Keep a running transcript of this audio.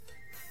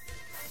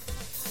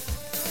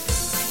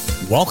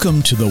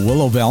Welcome to the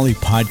Willow Valley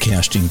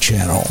Podcasting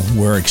Channel,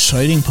 where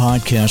exciting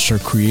podcasts are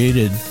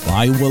created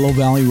by Willow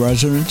Valley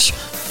residents,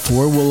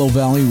 for Willow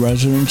Valley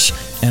residents,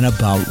 and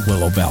about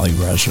Willow Valley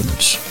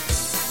residents.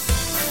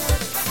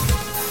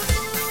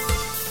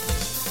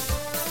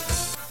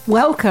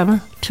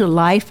 Welcome to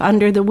Life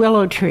Under the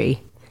Willow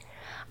Tree.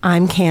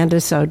 I'm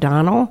Candace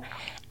O'Donnell,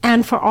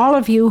 and for all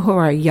of you who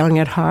are young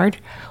at heart,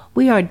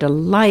 we are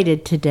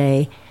delighted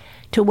today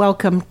to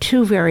welcome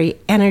two very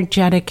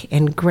energetic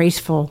and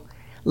graceful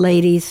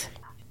ladies,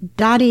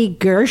 Dottie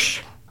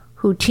Giersch,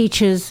 who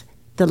teaches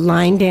the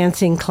line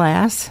dancing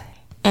class,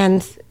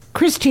 and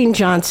Christine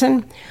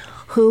Johnson,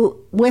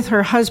 who, with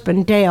her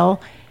husband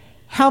Dale,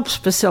 helps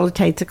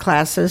facilitate the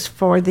classes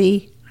for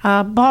the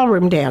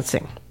ballroom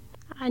dancing.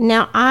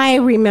 Now, I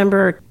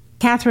remember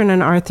Catherine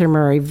and Arthur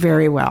Murray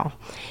very well,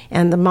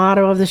 and the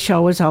motto of the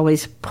show was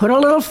always, put a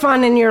little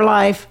fun in your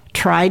life,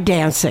 try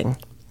dancing.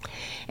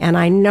 And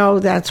I know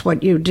that's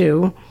what you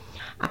do.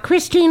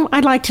 Christine,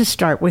 I'd like to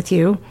start with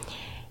you.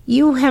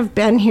 You have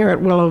been here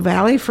at Willow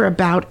Valley for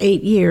about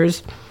 8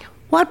 years.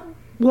 What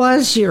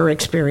was your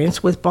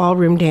experience with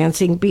ballroom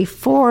dancing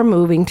before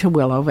moving to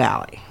Willow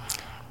Valley?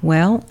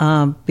 Well,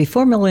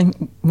 before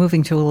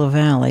moving to Willow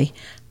Valley,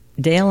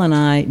 Dale and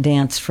I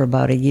danced for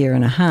about 1.5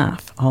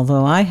 years,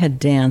 although I had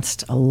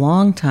danced a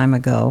long time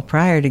ago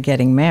prior to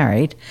getting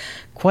married,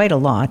 quite a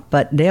lot,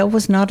 but Dale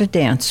was not a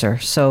dancer,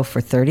 so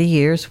for 30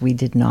 years we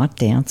did not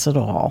dance at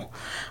all.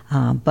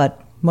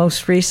 But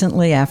most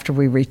recently, after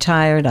we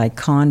retired, I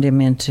conned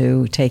him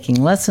into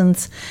taking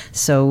lessons,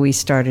 so we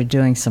started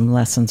doing some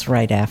lessons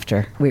right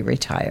after we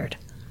retired.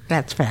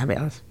 That's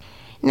fabulous.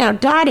 Now,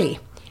 Dottie,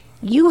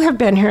 you have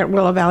been here at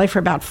Willow Valley for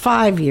about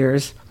 5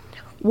 years.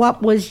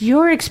 What was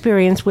your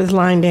experience with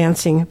line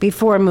dancing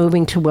before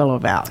moving to Willow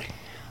Valley?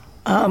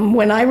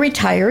 When I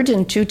retired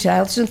in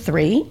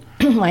 2003,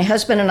 my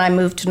husband and I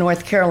moved to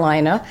North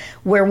Carolina,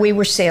 where we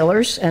were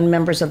sailors and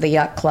members of the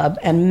yacht club,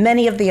 and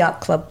many of the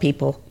yacht club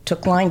people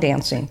took line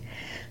dancing.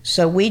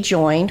 So we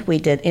joined. We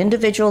did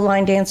individual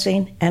line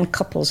dancing and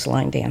couples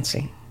line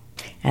dancing.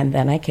 And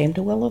then I came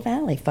to Willow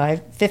Valley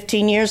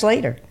 15 years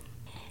later.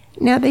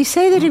 Now, they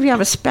say that if you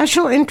have a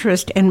special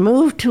interest and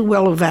move to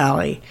Willow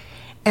Valley,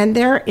 and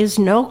there is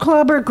no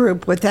club or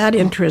group with that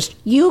interest,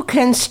 you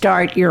can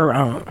start your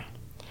own.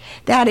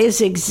 That is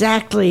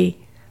exactly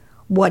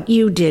what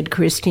you did,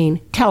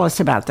 Christine. Tell us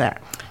about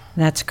that.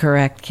 That's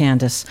correct,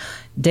 Candace.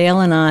 Dale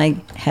and I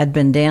had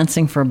been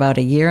dancing for about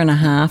 1.5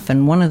 years,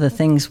 and one of the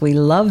things we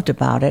loved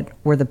about it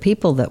were the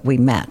people that we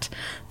met.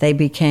 They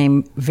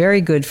became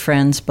very good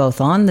friends both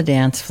on the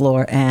dance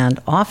floor and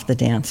off the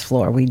dance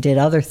floor. We did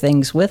other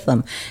things with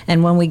them.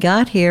 And when we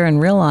got here and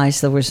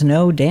realized there was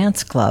no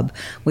dance club,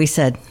 we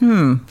said,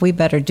 we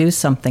better do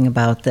something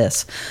about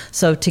this.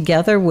 So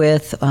together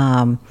with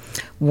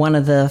one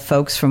of the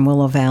folks from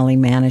Willow Valley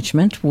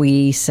Management,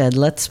 we said,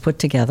 let's put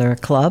together a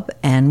club,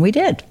 and we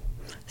did.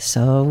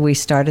 So we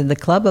started the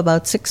club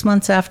about 6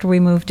 months after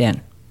we moved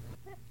in.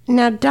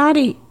 Now,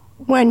 Dottie,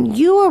 when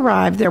you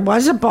arrived, there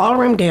was a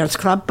ballroom dance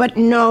club, but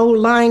no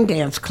line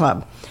dance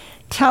club.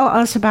 Tell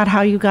us about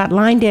how you got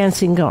line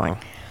dancing going.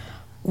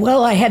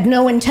 Well, I had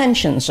no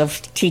intentions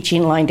of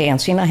teaching line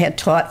dancing. I had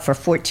taught for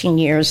 14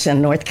 years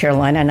in North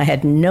Carolina, and I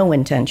had no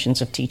intentions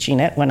of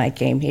teaching it when I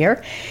came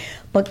here.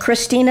 But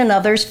Christine and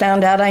others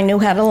found out I knew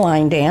how to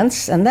line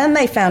dance, and then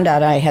they found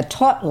out I had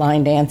taught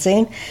line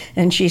dancing,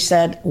 and she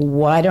said,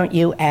 why don't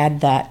you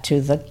add that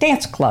to the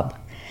dance club?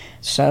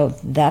 So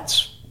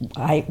that's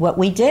what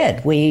we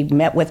did. We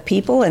met with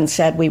people and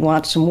said we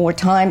want some more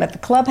time at the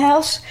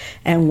clubhouse,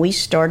 and we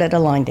started a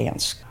line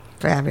dance.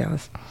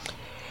 Fabulous.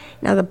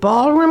 Now, the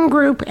ballroom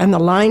group and the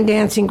line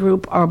dancing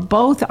group are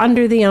both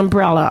under the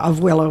umbrella of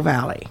Willow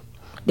Valley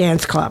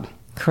Dance Club.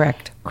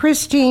 Correct.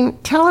 Christine,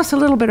 tell us a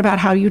little bit about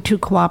how you two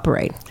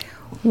cooperate.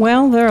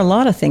 Well, there are a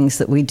lot of things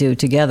that we do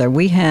together.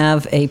 We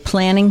have a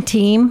planning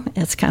team.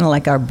 It's kind of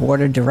like our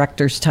board of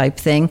directors type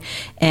thing.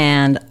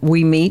 And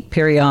we meet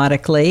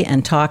periodically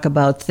and talk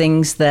about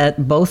things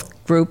that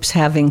both groups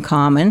have in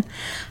common.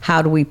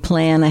 How do we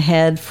plan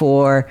ahead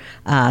for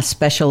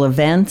special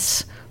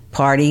events,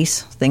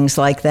 parties, things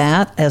like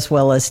that, as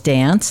well as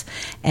dance.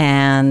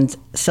 And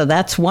so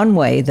that's one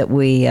way that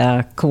we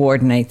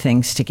coordinate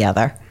things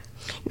together.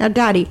 Now,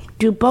 Dottie,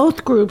 do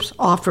both groups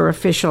offer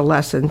official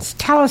lessons?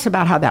 Tell us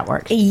about how that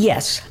works.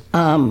 Yes.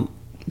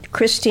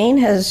 Christine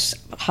has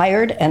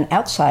hired an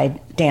outside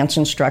dance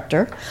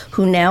instructor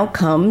who now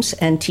comes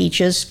and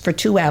teaches for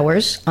 2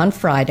 hours on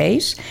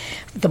Fridays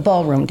the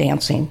ballroom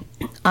dancing.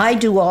 I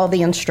do all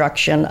the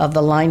instruction of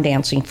the line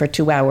dancing for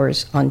 2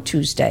 hours on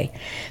Tuesday.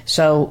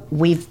 So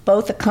we've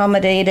both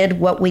accommodated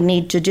what we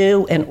need to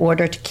do in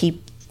order to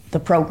keep the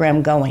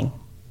program going.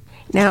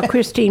 Now,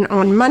 Christine,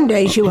 on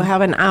Mondays you will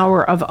have an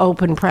hour of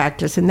open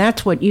practice, and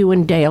that's what you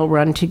and Dale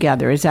run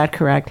together. Is that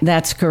correct?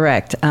 That's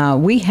correct.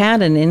 We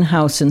had an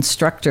in-house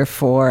instructor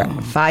for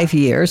 5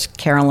 years.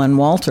 Carolyn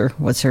Walter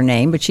was her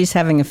name, but she's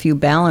having a few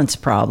balance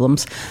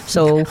problems.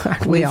 So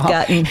we've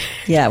got,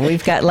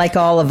 like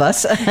all of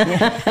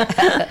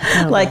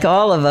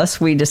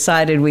us, we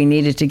decided we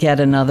needed to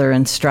get another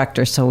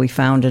instructor. So we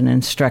found an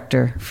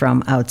instructor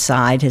from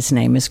outside. His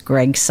name is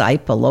Greg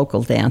Sipe, a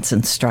local dance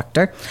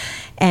instructor.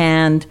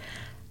 And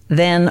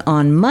then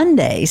on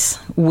Mondays,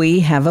 we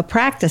have a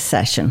practice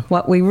session.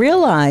 What we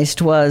realized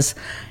was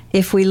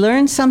if we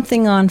learned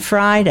something on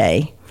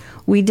Friday,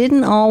 we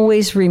didn't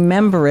always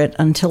remember it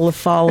until the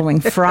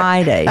following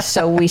Friday.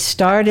 So we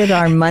started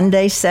our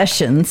Monday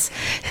sessions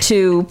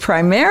to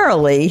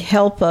primarily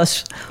help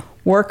us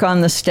work on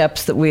the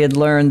steps that we had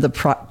learned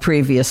the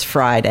previous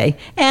Friday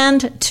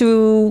and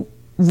to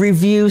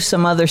review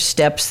some other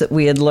steps that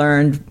we had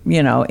learned,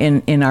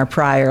 in our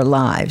prior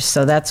lives.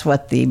 So that's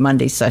what the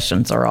Monday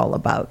sessions are all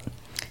about.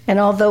 And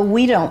although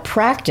we don't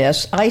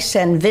practice, I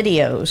send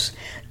videos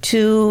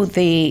to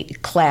the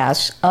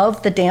class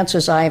of the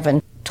dances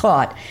I've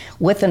taught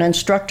with an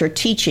instructor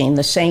teaching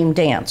the same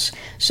dance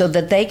so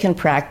that they can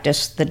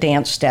practice the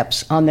dance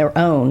steps on their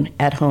own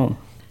at home.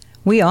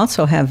 We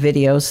also have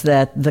videos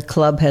that the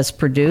club has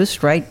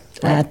produced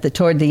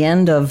toward the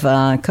end of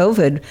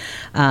COVID.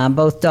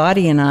 Both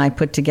Dottie and I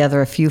put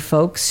together a few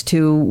folks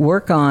to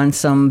work on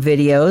some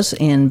videos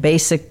in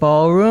basic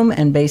ballroom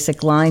and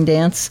basic line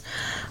dance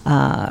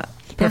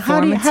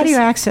performances. How do you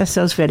access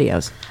those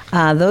videos?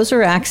 Those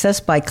are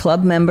accessed by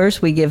club members.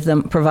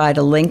 Provide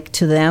a link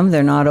to them.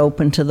 They're not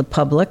open to the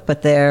public,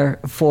 but they're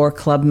for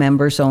club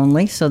members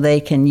only, so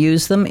they can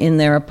use them in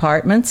their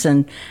apartments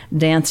and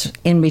dance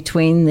in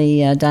between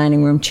the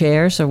dining room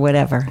chairs or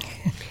whatever.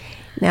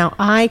 Now,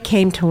 I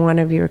came to one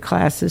of your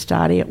classes,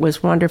 Dottie. It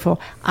was wonderful.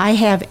 I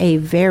have a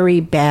very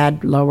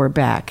bad lower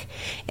back,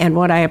 and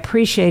what I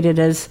appreciated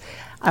is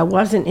I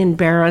wasn't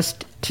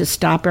embarrassed to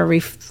stop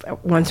every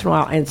once in a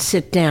while and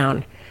sit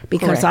down,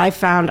 because Correct. I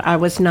found I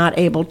was not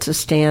able to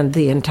stand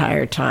the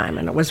entire time,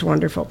 and it was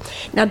wonderful.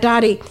 Now,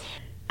 Dottie,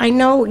 I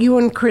know you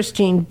and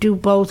Christine do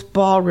both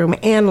ballroom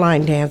and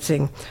line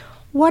dancing.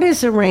 What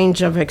is the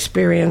range of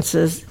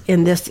experiences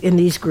in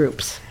these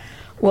groups?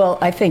 Well,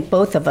 I think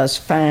both of us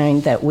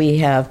find that we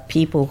have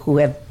people who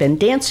have been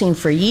dancing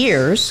for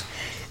years,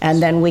 and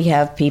then we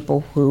have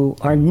people who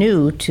are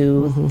new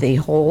to the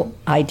whole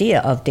idea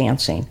of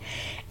dancing.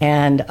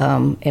 And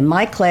in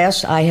my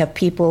class, I have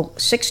people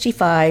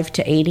 65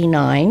 to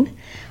 89.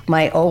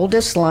 My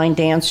oldest line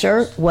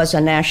dancer was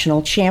a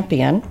national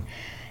champion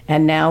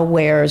and now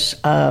wears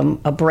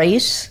a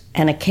brace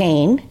and a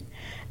cane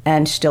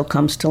and still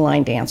comes to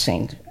line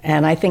dancing.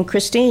 And I think,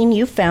 Christine,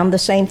 you found the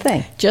same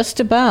thing.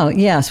 Just about,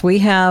 yes. We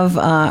have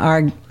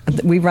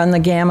we run the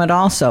gamut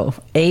also,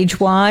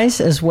 age-wise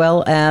as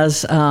well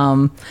as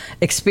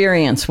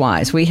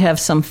experience-wise. We have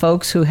some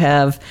folks who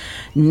have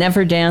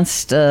never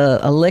danced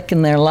a lick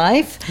in their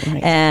life,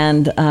 right.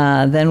 And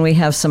then we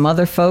have some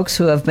other folks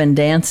who have been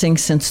dancing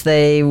since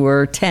they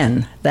were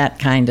 10, that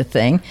kind of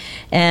thing,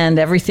 and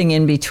everything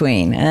in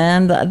between.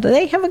 And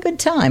they have a good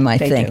time, I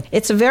think.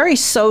 It's a very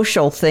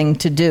social thing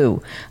to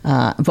do,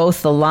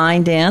 both the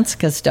line dance,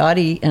 because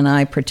Dottie and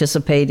I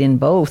participate in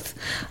both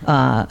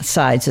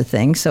sides of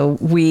things, so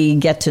we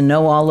get to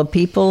know all the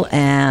people,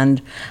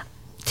 and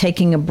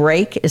taking a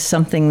break is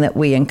something that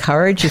we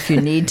encourage if you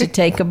need to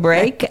take a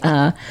break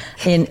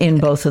in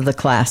both of the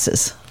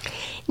classes.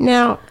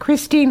 Now,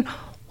 Christine,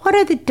 what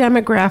are the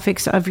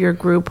demographics of your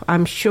group?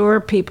 I'm sure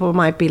people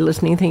might be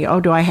listening thinking, oh,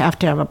 do I have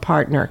to have a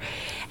partner?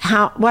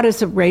 What is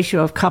the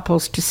ratio of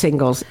couples to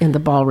singles in the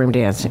ballroom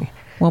dancing?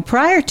 Well,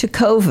 prior to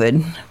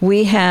COVID,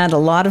 we had a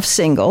lot of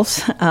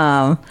singles,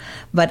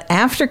 but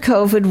after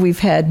COVID, we've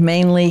had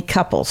mainly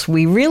couples.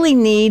 We really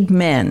need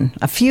men,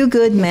 a few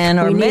good men,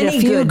 or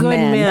many good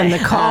men. The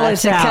call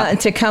is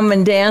out. To come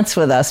and dance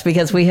with us,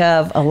 because we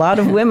have a lot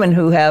of women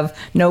who have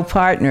no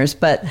partners,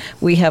 but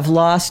we have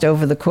lost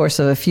over the course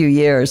of a few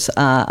years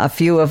a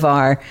few of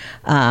our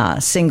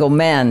single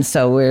men,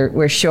 so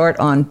we're short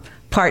on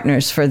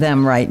partners for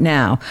them right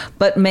now,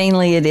 but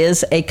mainly it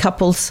is a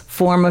couple's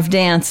form of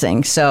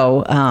dancing.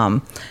 So,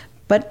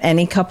 but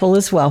any couple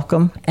is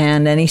welcome,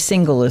 and any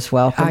single is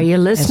welcome. Are you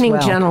listening,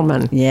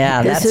 gentlemen?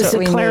 Yeah, this is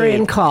a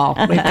clarion call.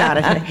 We've got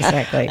it.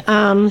 Exactly.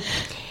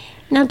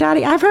 Now,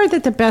 Dottie, I've heard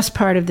that the best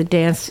part of the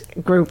dance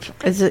group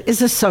is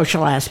a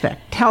social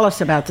aspect. Tell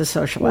us about the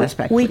social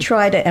aspect. We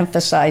try to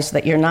emphasize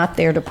that you're not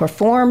there to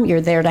perform;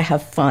 you're there to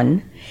have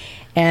fun,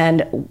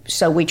 and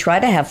so we try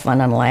to have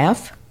fun and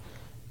laugh.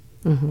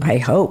 Mm-hmm. I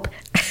hope.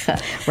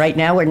 Right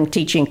now we're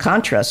teaching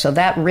contra, so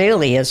that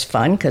really is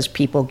fun because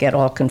people get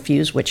all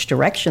confused which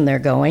direction they're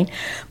going.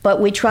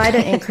 But we try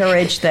to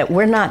encourage that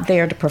we're not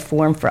there to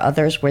perform for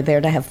others. We're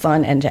there to have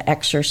fun and to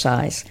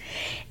exercise.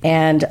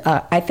 And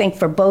I think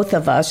for both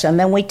of us, and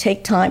then we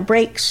take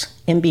breaks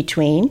in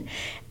between.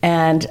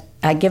 And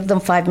I give them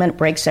 5-minute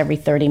breaks every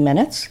 30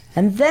 minutes.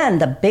 And then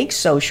the big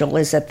social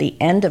is at the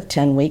end of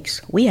 10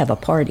 weeks, we have a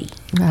party.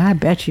 I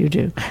bet you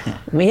do.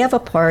 We have a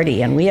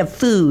party and we have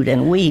food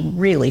and we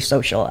really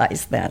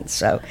socialize then.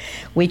 So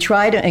we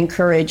try to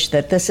encourage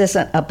that this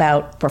isn't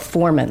about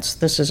performance,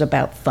 this is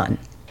about fun.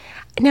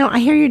 Now, I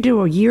hear you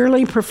do a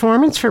yearly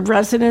performance for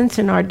residents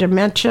in our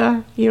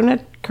dementia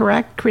unit,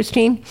 correct,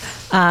 Christine?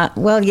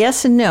 Well,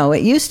 yes and no.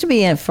 It used to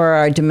be for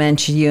our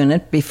dementia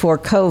unit before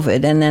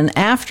COVID, and then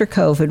after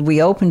COVID,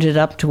 we opened it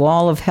up to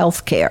all of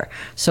healthcare.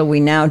 So we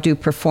now do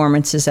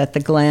performances at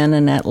the Glen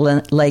and at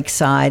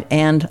Lakeside,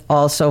 and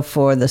also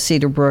for the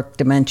Cedar Brook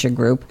Dementia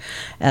Group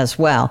as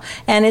well.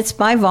 And it's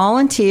by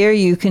volunteer.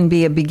 You can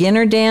be a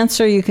beginner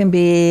dancer, you can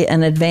be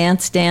an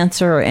advanced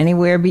dancer, or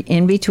anywhere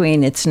in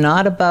between. It's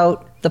not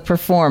about the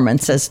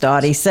performance, as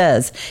Dottie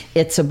says.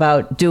 It's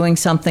about doing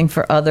something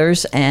for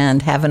others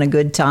and having a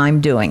good time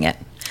doing it.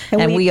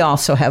 And we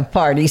also have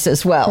parties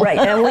as well. Right,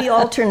 and we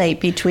alternate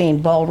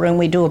between ballroom.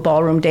 We do a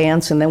ballroom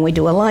dance, and then we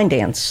do a line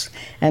dance.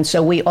 And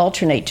so we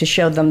alternate to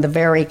show them the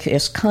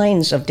various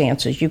kinds of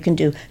dances you can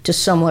do to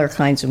similar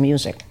kinds of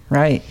music.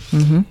 Right.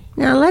 Mm-hmm.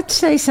 Now, let's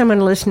say someone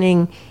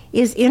listening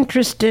is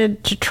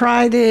interested to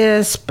try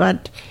this,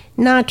 but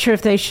not sure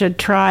if they should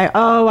try,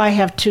 I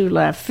have 2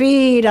 left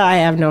feet, I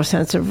have no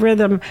sense of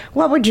rhythm.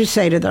 What would you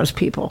say to those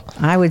people?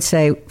 I would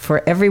say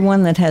for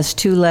everyone that has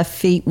 2 left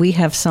feet, we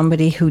have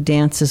somebody who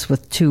dances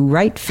with 2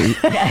 right feet.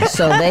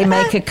 So they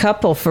make a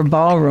couple for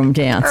ballroom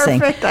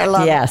dancing. Perfect, I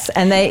love it. Yes,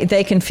 and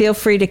they can feel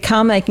free to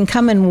come. They can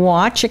come and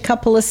watch a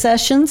couple of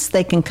sessions.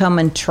 They can come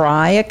and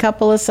try a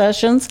couple of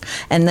sessions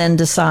and then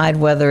decide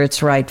whether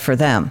it's right for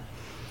them.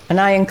 And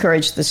I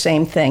encourage the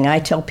same thing. I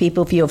tell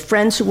people, if you have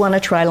friends who want to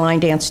try line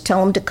dance, tell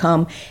them to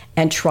come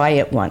and try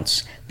it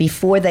once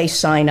before they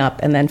sign up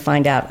and then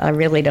find out, I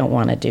really don't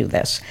want to do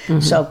this. Mm-hmm.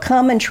 So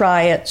come and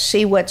try it,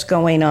 see what's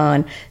going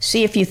on,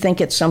 see if you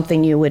think it's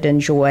something you would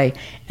enjoy,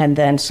 and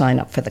then sign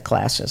up for the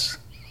classes.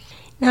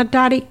 Now,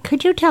 Dottie,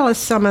 could you tell us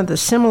some of the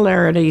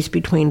similarities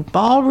between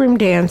ballroom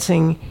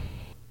dancing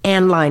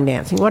and line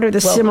dancing? What are the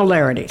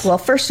similarities? Well,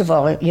 first of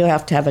all, you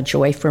have to have a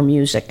joy for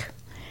music.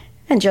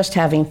 And just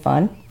having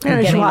fun.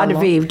 And joie de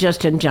vivre,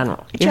 just in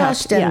general.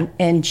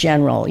 In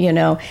general,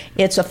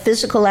 It's a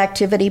physical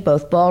activity.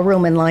 Both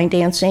ballroom and line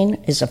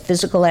dancing is a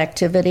physical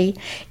activity.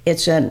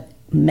 It's a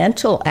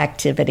mental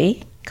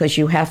activity because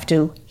you have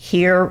to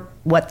hear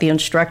what the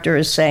instructor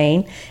is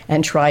saying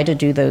and try to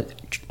do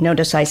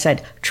notice I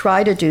said,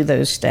 try to do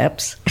those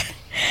steps.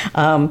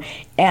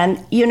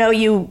 And,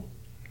 you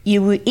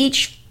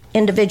each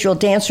individual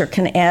dancer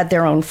can add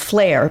their own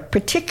flair,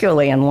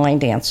 particularly in line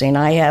dancing.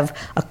 I have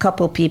a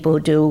couple people who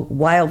do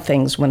wild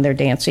things when they're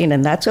dancing,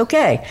 and that's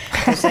okay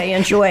because they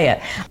enjoy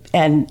it.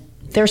 And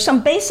there's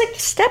some basic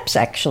steps,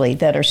 actually,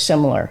 that are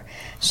similar.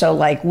 So,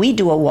 like, we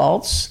do a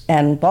waltz,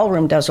 and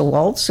ballroom does a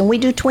waltz, and we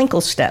do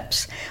twinkle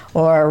steps,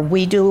 or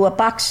we do a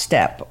box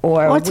step.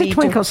 Or what's a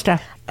twinkle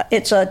step?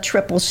 It's a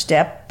triple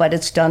step, but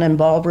it's done in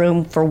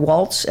ballroom for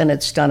waltz, and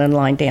it's done in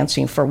line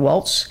dancing for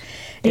waltz.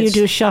 Do you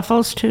do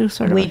shuffles too,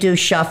 sort of? We do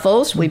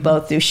shuffles. We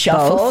both do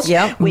shuffles.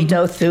 Yep. We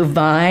both do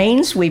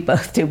vines. We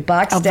both do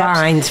box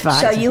steps. Vines.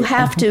 So you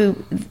have to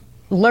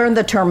learn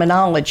the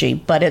terminology,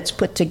 but it's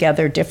put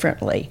together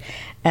differently.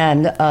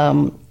 And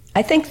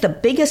I think the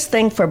biggest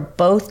thing for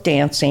both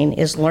dancing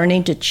is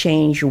learning to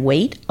change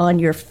weight on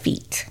your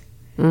feet.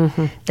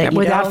 Mm-hmm.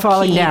 Without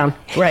falling down.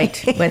 Right.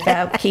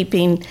 Without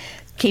keeping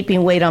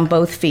weight on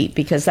both feet,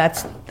 because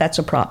that's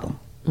a problem.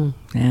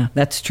 Yeah,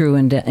 that's true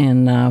in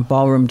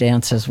ballroom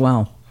dance as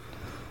well.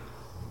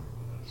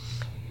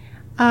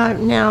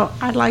 Now,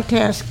 I'd like to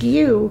ask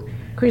you,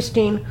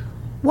 Christine,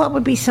 what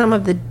would be some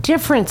of the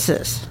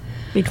differences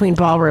between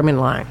ballroom and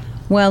line?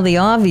 Well, the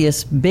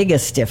obvious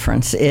biggest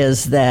difference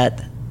is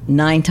that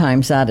 9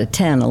 times out of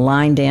 10, a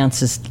line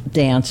dance is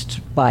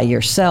danced by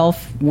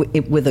yourself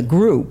with a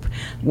group,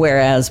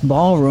 whereas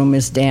ballroom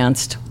is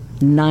danced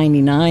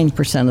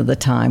 99% of the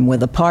time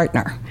with a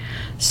partner.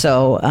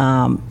 So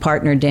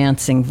partner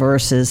dancing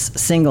versus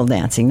single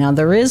dancing. Now,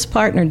 there is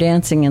partner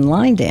dancing in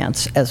line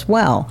dance as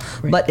well,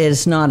 right, but it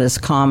is not as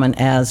common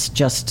as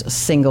just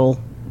single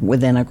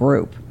within a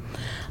group.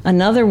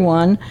 Another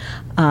one,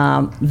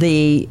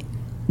 the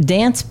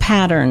dance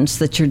patterns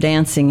that you're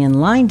dancing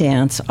in line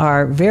dance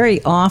are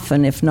very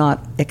often, if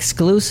not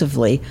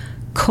exclusively,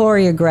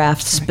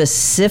 choreographed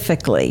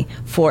specifically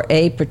for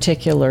a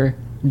particular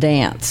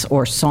dance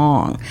or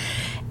song.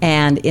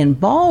 And in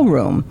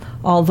ballroom,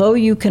 although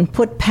you can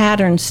put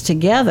patterns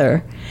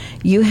together,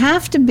 you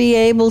have to be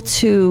able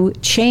to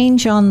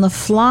change on the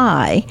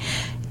fly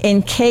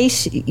in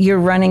case you're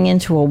running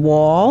into a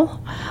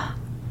wall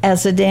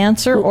as a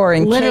dancer, or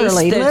in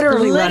literally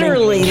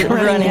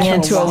running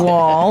into a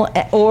wall,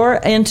 or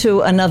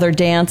into another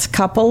dance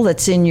couple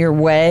that's in your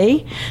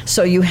way.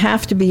 So you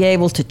have to be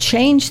able to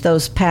change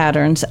those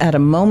patterns at a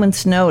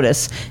moment's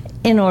notice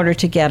in order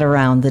to get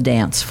around the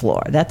dance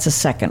floor. That's a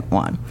second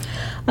one.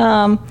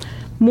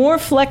 More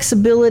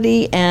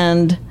flexibility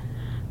and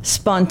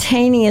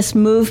Spontaneous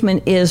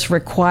movement is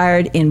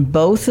required in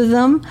both of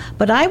them,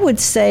 but I would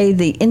say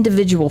the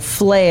individual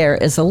flair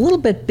is a little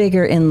bit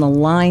bigger in the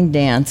line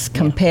dance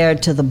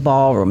compared to the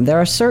ballroom.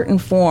 There are certain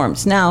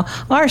forms. Now,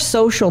 our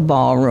social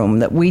ballroom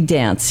that we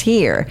dance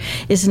here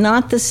is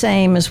not the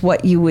same as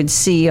what you would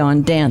see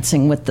on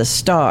Dancing with the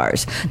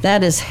Stars.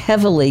 That is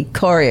heavily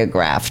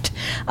choreographed,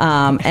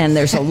 and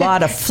there's a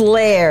lot of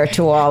flair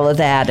to all of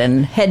that,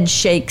 and head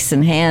shakes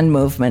and hand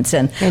movements,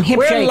 and hip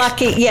we're shakes.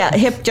 lucky,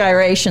 hip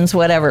gyrations,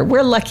 whatever.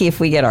 We're lucky if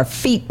we get our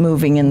feet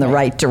moving in the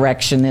right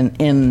direction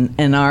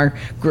in our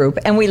group,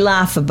 and we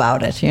laugh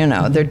about it.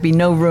 There'd be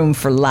no room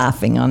for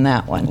laughing on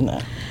that one.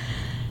 No.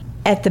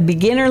 At the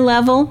beginner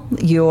level,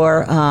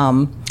 your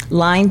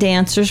line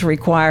dancers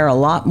require a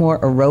lot more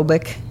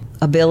aerobic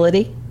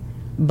ability,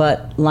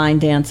 but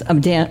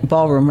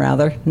ballroom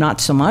rather,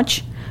 not so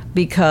much,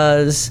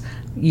 because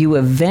you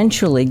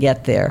eventually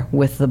get there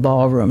with the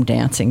ballroom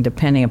dancing,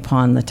 depending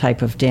upon the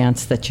type of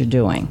dance that you're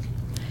doing.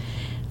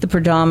 The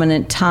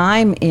predominant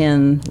time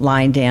in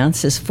line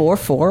dance is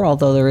 4/4,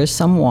 although there is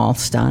some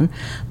waltz done.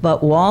 But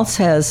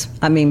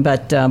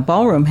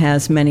ballroom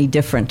has many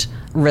different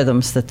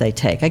rhythms that they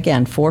take.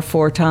 Again,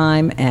 4/4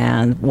 time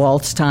and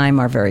waltz time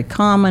are very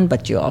common,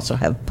 but you also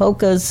have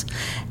polkas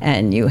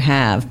and you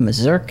have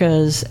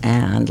mazurkas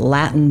and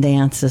Latin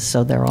dances,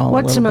 so they're all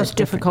What's a the little most bit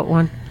different. difficult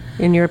one,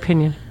 in your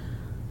opinion?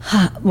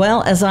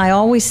 Well, as I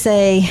always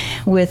say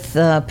with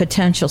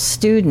potential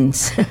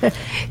students,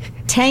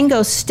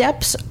 tango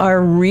steps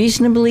are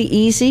reasonably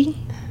easy.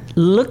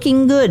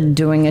 Looking good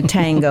doing a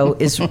tango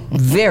is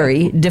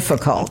very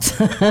difficult.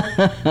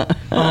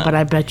 But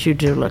I bet you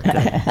do look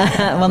good.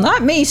 Well,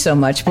 not me so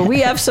much, but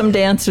we have some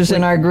dancers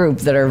in our group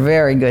that are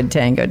very good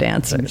tango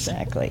dancers.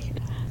 Exactly.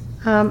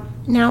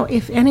 Now,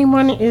 if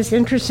anyone is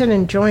interested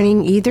in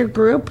joining either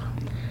group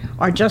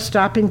or just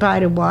stopping by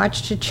to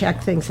watch to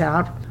check things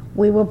out,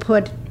 we will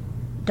put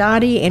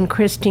Dottie and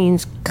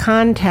Christine's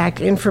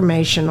contact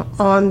information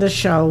on the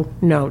show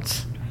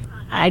notes.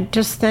 I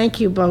just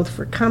thank you both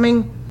for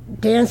coming.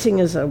 Dancing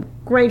is a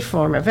great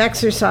form of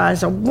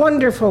exercise, a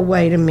wonderful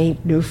way to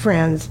meet new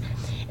friends,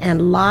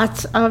 and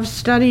lots of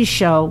studies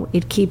show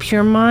it keeps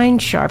your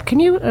mind sharp. Can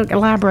you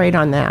elaborate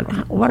on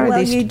that? What are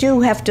these? You do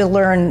have to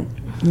learn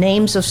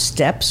names of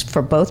steps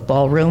for both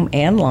ballroom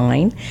and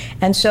line,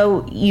 and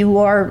so you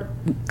are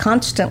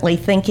constantly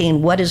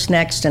thinking, what is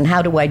next and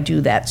how do I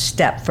do that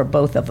step for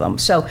both of them?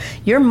 So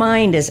your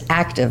mind is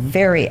active,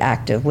 very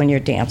active when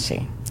you're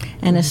dancing.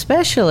 And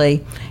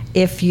especially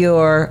if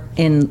you're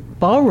in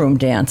ballroom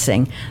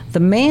dancing, the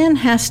man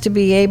has to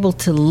be able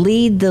to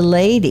lead the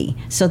lady.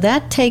 So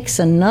that takes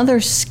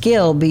another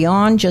skill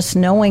beyond just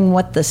knowing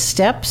what the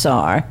steps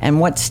are and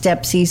what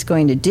steps he's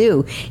going to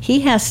do.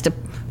 He has to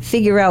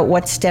figure out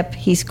what step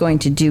he's going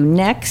to do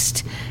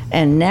next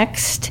and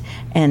next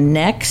and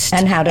next,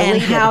 and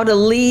how to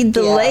lead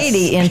the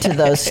lady into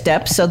those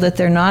steps so that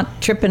they're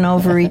not tripping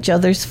over each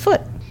other's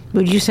foot.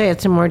 Would you say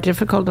it's the more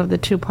difficult of the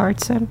two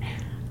parts then?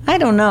 I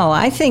don't know.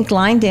 I think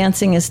line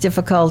dancing is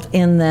difficult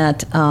in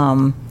that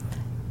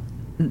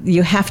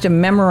you have to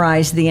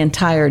memorize the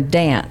entire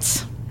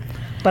dance.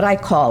 But I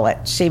call it.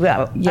 See,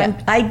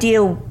 I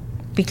deal,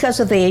 because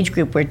of the age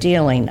group we're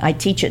dealing, I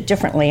teach it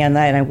differently than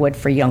I would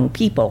for young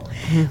people,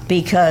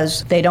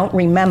 because they don't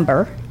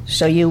remember.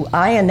 So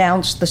I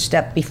announce the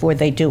step before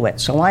they do it.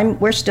 So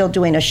we're still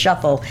doing a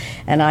shuffle,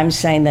 and I'm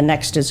saying the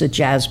next is a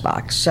jazz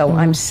box. So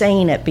I'm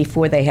saying it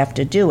before they have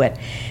to do it.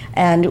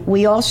 And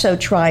we also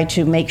try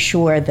to make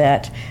sure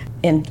that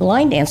in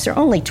line dance, there are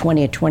only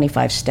 20 or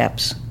 25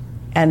 steps.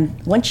 And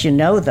once you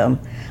know them,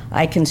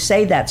 I can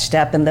say that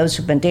step, and those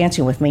who've been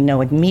dancing with me know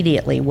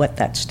immediately what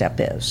that step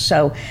is.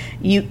 So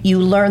you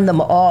learn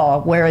them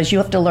all, whereas you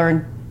have to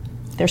learn.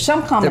 There's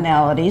some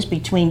commonalities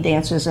between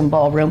dances and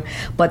ballroom,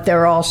 but there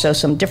are also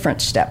some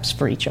different steps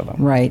for each of them.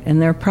 Right, and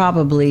there are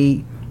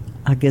probably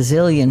a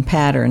gazillion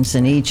patterns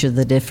in each of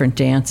the different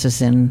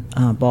dances in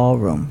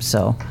ballroom,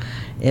 so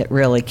it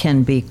really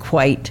can be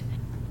quite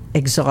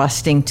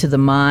exhausting to the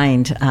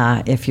mind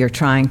if you're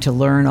trying to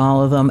learn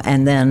all of them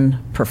and then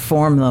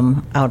perform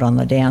them out on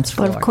the dance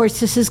floor. But of course,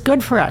 this is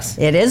good for us.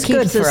 It is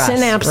good for us. Keeps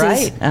the synapses.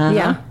 Right. Uh-huh.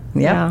 Yeah.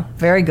 Yep. Yeah.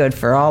 Very good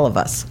for all of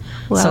us.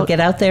 Well, so get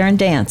out there and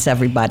dance,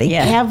 everybody.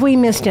 Yeah. Have we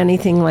missed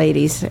anything,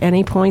 ladies?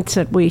 Any points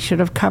that we should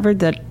have covered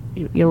that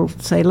you'll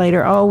say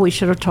later, oh, we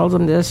should have told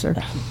them this? Or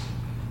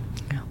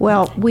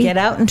well, get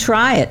out and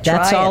try it.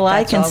 That's all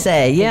I can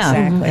say. Yeah.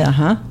 Exactly.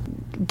 Uh-huh.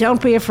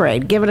 Don't be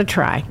afraid. Give it a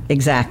try.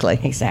 Exactly.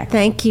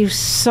 Thank you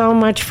so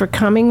much for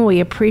coming.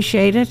 We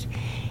appreciate it.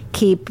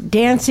 Keep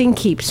dancing,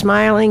 keep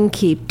smiling,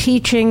 keep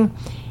teaching.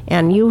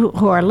 And you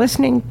who are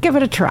listening, give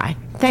it a try.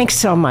 Thanks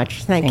so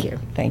much. Thank you.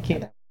 Thank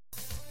you.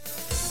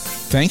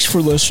 Thanks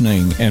for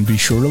listening, and be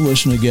sure to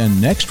listen again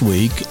next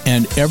week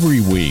and every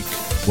week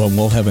when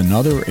we'll have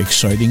another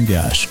exciting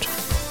guest.